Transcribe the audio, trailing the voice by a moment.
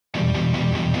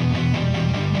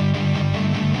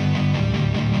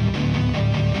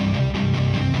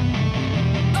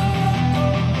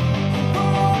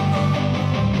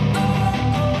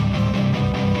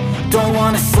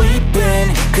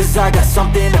lose, I got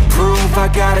something to prove. I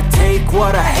gotta take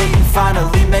what I hate and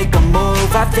finally make a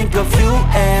move. I think of you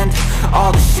and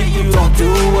all the shit you don't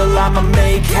do. Well, I'ma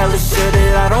make hella sure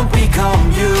that I don't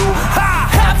become you. I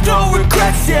have no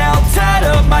regrets, yeah, I'll tie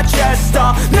up my chest.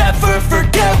 I'll never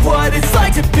forget what it's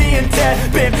like to be in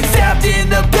debt. Been stabbed in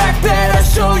the back bed, I'll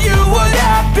show you what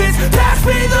happens. Pass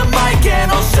me the mic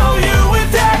and I'll show you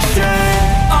with action.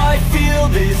 I feel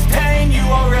this pain, you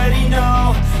already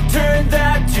know. Turn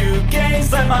that to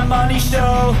gains, let my money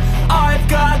show. I've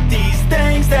got these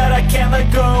things that I can't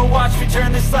let go. Watch me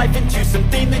turn this life into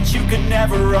something that you could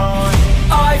never own.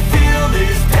 I feel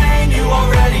this pain, you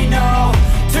already know.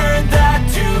 Turn that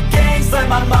to gains, let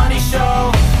my money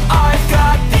show. I've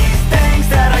got these things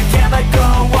that I can't let go.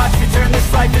 Watch me turn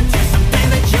this life into something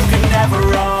that you can never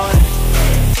own.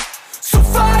 So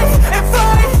fight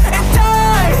and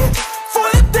die for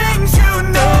the things you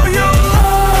know you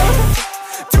love.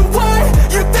 Do what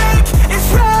you think is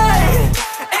right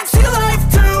and see life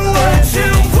do what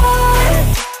you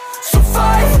want. So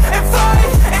fight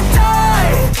and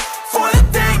die for the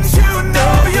things you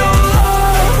know you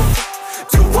love.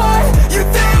 Do what you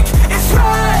think is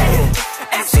right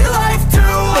and see life do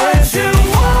what you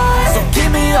want. So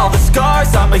give me all the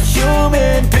scars, I'm a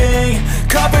human being.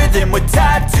 Cover them with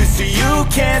tattoos so you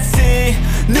can't see.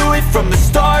 Knew it from the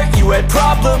start, you had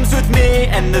problems with me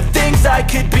and the things I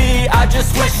could be, I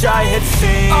just wish I had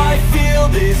seen. I feel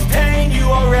this pain, you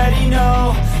already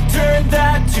know. Turn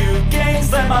that to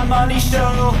gains, let my money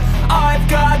show. I've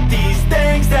got these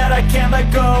things that I can't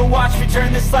let go. Watch me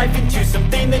turn this life into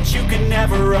something that you can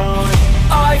never own.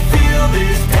 I feel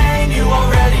this pain, you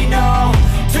already know.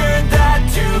 Turn that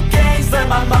to